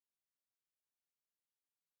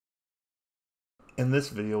In this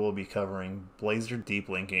video, we'll be covering Blazor deep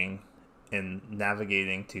linking and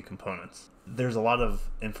navigating to components. There's a lot of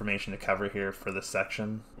information to cover here for this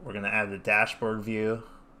section. We're going to add the dashboard view,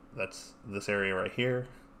 that's this area right here.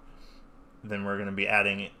 Then we're going to be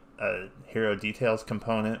adding a hero details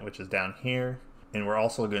component, which is down here. And we're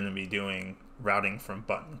also going to be doing routing from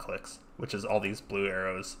button clicks, which is all these blue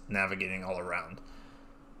arrows navigating all around.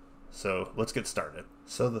 So let's get started.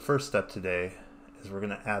 So the first step today is we're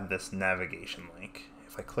going to add this navigation link.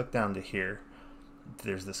 If I click down to here,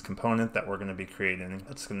 there's this component that we're going to be creating.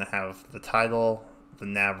 It's going to have the title, the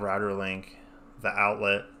nav router link, the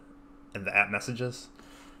outlet, and the app messages.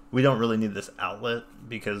 We don't really need this outlet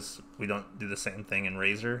because we don't do the same thing in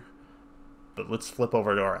Razor, but let's flip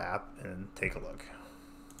over to our app and take a look.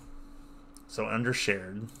 So under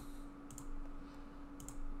shared,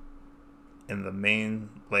 in the main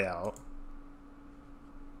layout,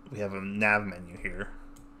 we have a nav menu here.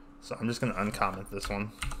 So I'm just going to uncomment this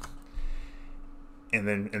one. And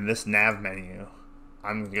then in this nav menu,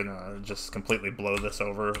 I'm going to just completely blow this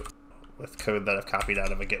over with code that I've copied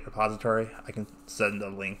out of a Git repository. I can send a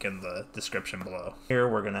link in the description below. Here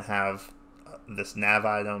we're going to have this nav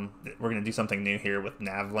item. We're going to do something new here with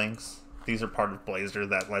nav links. These are part of Blazor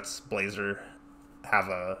that lets Blazor have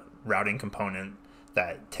a routing component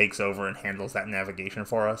that takes over and handles that navigation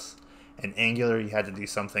for us. In Angular, you had to do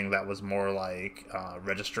something that was more like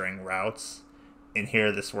registering routes. In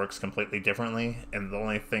here, this works completely differently, and the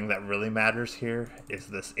only thing that really matters here is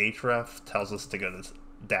this href tells us to go to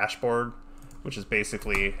dashboard, which is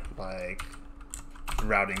basically like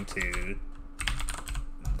routing to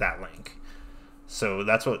that link. So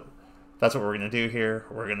that's what we're going to do here.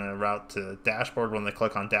 We're going to route to dashboard when they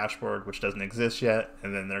click on dashboard, which doesn't exist yet,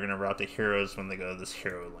 and then they're going to route to heroes when they go to this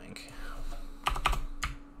hero link.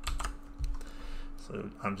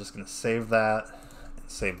 So I'm just going to save that and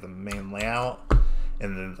save the main layout.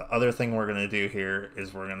 And then the other thing we're going to do here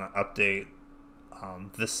is we're going to update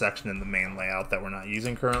this section in the main layout that we're not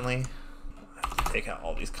using currently. I have to take out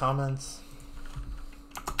all these comments.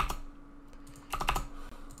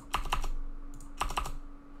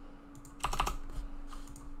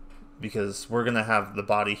 Because we're going to have the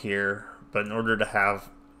body here, but in order to have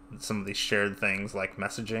some of these shared things like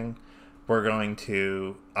messaging, we're going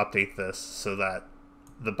to update this so that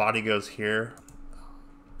the body goes here,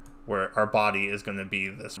 where our body is going to be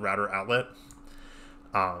this router outlet.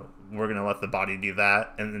 We're going to let the body do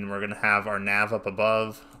that, and then we're going to have our nav up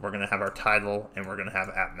above, we're going to have our title, and we're going to have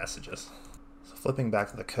app messages. So flipping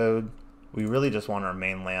back to the code, we really just want our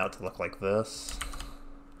main layout to look like this,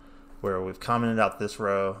 where we've commented out this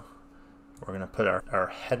row. We're going to put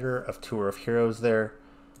our header of tour of heroes there.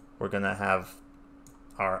 We're going to have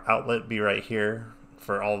our outlet be right here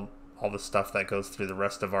for all the stuff that goes through the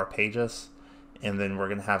rest of our pages. And then we're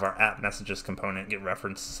going to have our app messages component get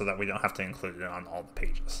referenced so that we don't have to include it on all the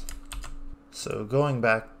pages. So going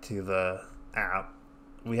back to the app,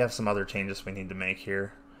 we have some other changes we need to make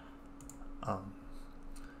here.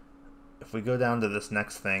 If we go down to this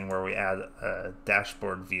next thing where we add a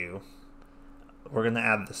dashboard view, we're going to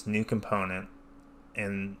add this new component,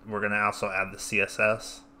 and we're going to also add the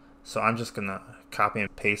CSS. So I'm just going to copy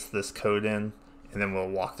and paste this code in, and then we'll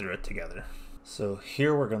walk through it together. So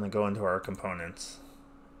here we're going to go into our components,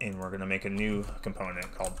 and we're going to make a new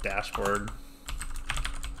component called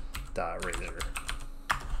dashboard.razor.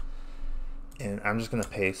 And I'm just going to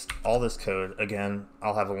paste all this code. Again,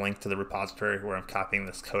 I'll have a link to the repository where I'm copying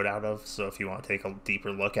this code out of, so if you want to take a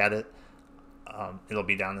deeper look at it, it'll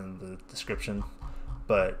be down in the description.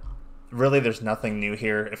 But really there's nothing new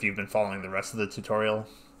here if you've been following the rest of the tutorial.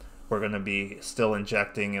 We're going to be still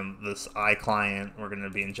injecting in this iClient, we're going to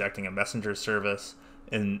be injecting a messenger service,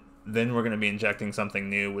 and then we're going to be injecting something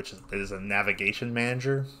new, which is a navigation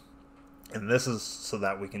manager. And this is so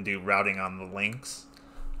that we can do routing on the links.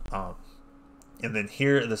 And then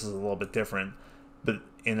here, this is a little bit different, but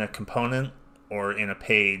in a component or in a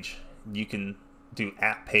page, you can do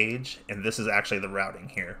app page, and this is actually the routing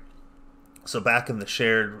here. So back in the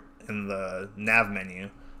shared, in the nav menu,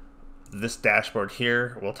 this dashboard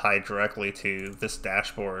here will tie directly to this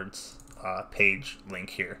dashboard's page link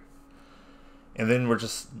here. And then we're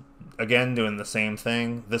just, again, doing the same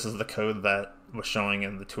thing. This is the code that was showing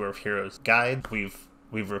in the Tour of Heroes guide. We've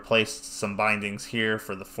replaced some bindings here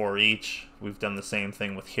for the for each. We've done the same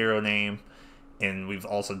thing with hero name, and we've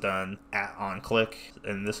also done on click,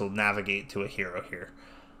 and this will navigate to a hero here.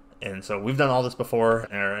 And so we've done all this before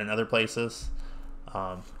in other places.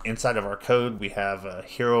 Inside of our code, we have a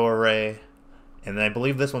hero array, and I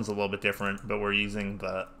believe this one's a little bit different, but we're using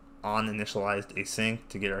the on initialized async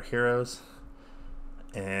to get our heroes.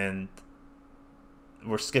 And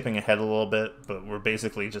we're skipping ahead a little bit, but we're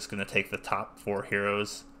basically just going to take the top 4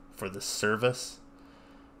 heroes for this service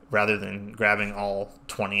rather than grabbing all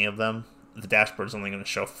 20 of them. The dashboard's only going to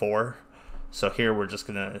show 4. So here we're just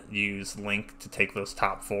going to use link to take those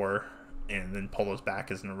top 4 and then pull those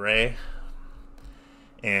back as an array.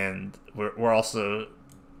 And we're also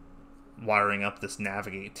wiring up this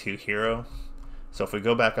navigate to hero. So if we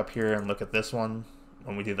go back up here and look at this one,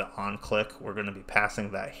 when we do the on click, we're going to be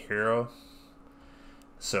passing that hero.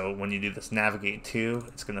 So when you do this navigate to,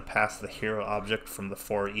 it's going to pass the hero object from the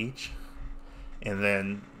 4 each. And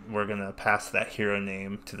then we're going to pass that hero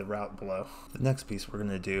name to the route below. The next piece we're going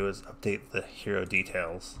to do is update the hero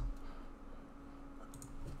details.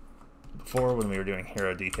 Before, when we were doing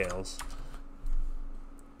hero details,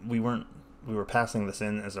 we were passing this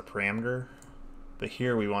in as a parameter, but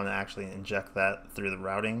here we want to actually inject that through the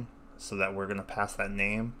routing so that we're going to pass that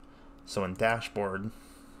name. So in dashboard,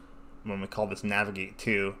 when we call this navigate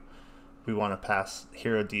to, we want to pass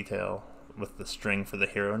hero detail with the string for the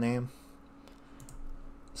hero name.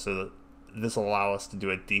 So this will allow us to do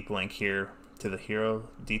a deep link here to the hero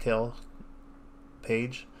detail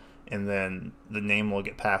page, and then the name will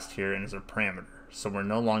get passed here and as a parameter. So we're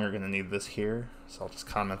no longer going to need this here, so I'll just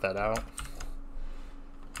comment that out.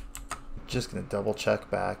 Just going to double check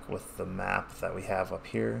back with the map that we have up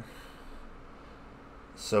here.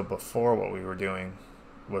 So before, what we were doing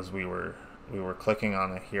was we were clicking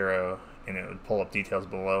on a hero and it would pull up details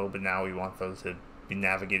below, but now we want those to be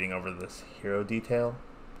navigating over this hero detail.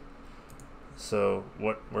 So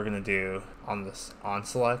what we're going to do on this on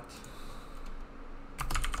select,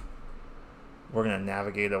 we're going to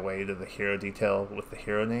navigate away to the hero detail with the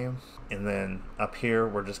hero name, and then up here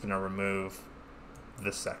we're just going to remove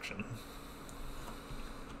this section.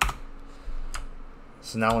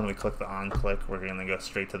 So now when we click the on click, we're going to go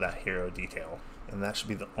straight to that hero detail, and that should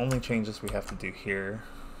be the only changes we have to do here.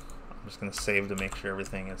 I'm just going to save to make sure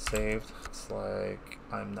everything is saved. It's like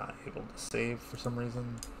I'm not able to save for some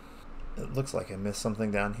reason. It looks like I missed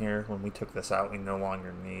something down here. When we took this out, we no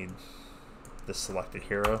longer need this selected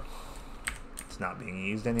hero. It's not being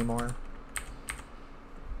used anymore.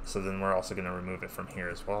 So then we're also going to remove it from here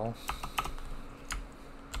as well.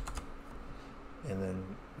 And then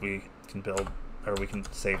we can build, or we can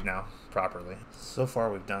save now properly. So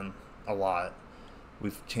far we've done a lot.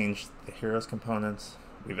 We've changed the heroes components.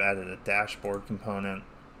 We've added a dashboard component.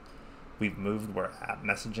 We've moved where app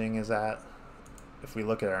messaging is at. If we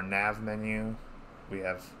look at our nav menu, we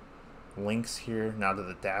have links here now to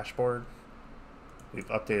the dashboard. We've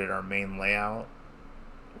updated our main layout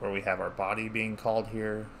where we have our body being called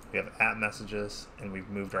here. We have app messages, and we've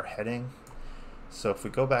moved our heading. So if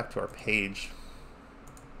we go back to our page,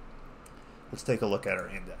 let's take a look at our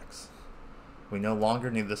index. We no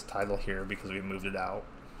longer need this title here because we moved it out.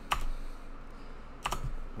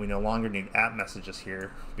 We no longer need app messages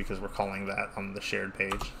here because we're calling that on the shared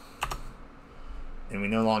page. And we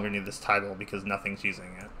no longer need this title because nothing's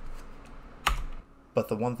using it. But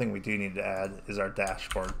the one thing we do need to add is our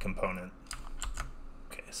dashboard component.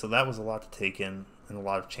 Okay, so that was a lot to take in and a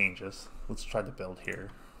lot of changes. Let's try to build here.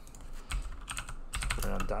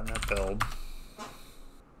 We're on .NET build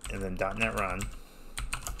and then .NET run.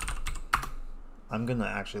 I'm gonna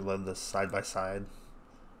actually load this side by side.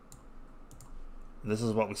 This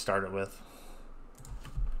is what we started with,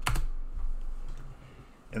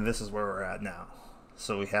 and this is where we're at now.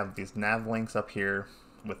 So we have these nav links up here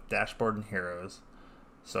with dashboard and heroes.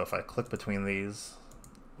 So if I click between these,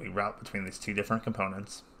 we route between these two different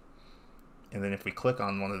components. And then if we click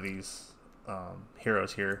on one of these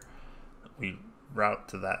heroes here, we route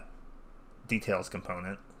to that details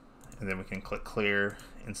component. And then we can click clear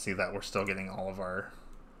and see that we're still getting all of our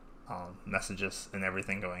messages and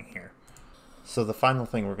everything going here. So the final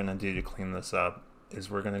thing we're going to do to clean this up is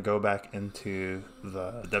we're going to go back into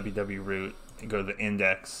the www root and go to the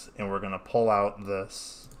index, and we're going to pull out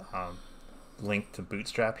this link to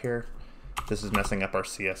Bootstrap here. This is messing up our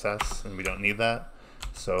CSS, and we don't need that.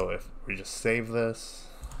 So if we just save this,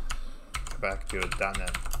 go back to a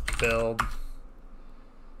 .NET build,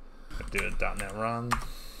 do a .NET run,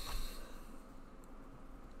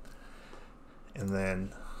 and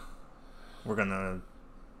then we're going to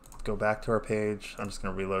go back to our page. I'm just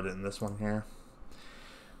going to reload it in this one here.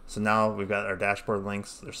 So now we've got our dashboard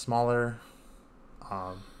links. They're smaller.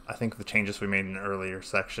 I think the changes we made in an earlier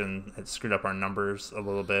section, it screwed up our numbers a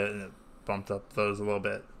little bit and it bumped up those a little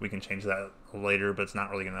bit. We can change that later, but it's not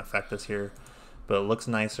really going to affect us here. But it looks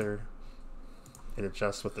nicer. It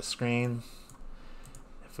adjusts with the screen.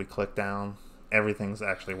 If we click down, everything's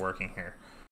actually working here.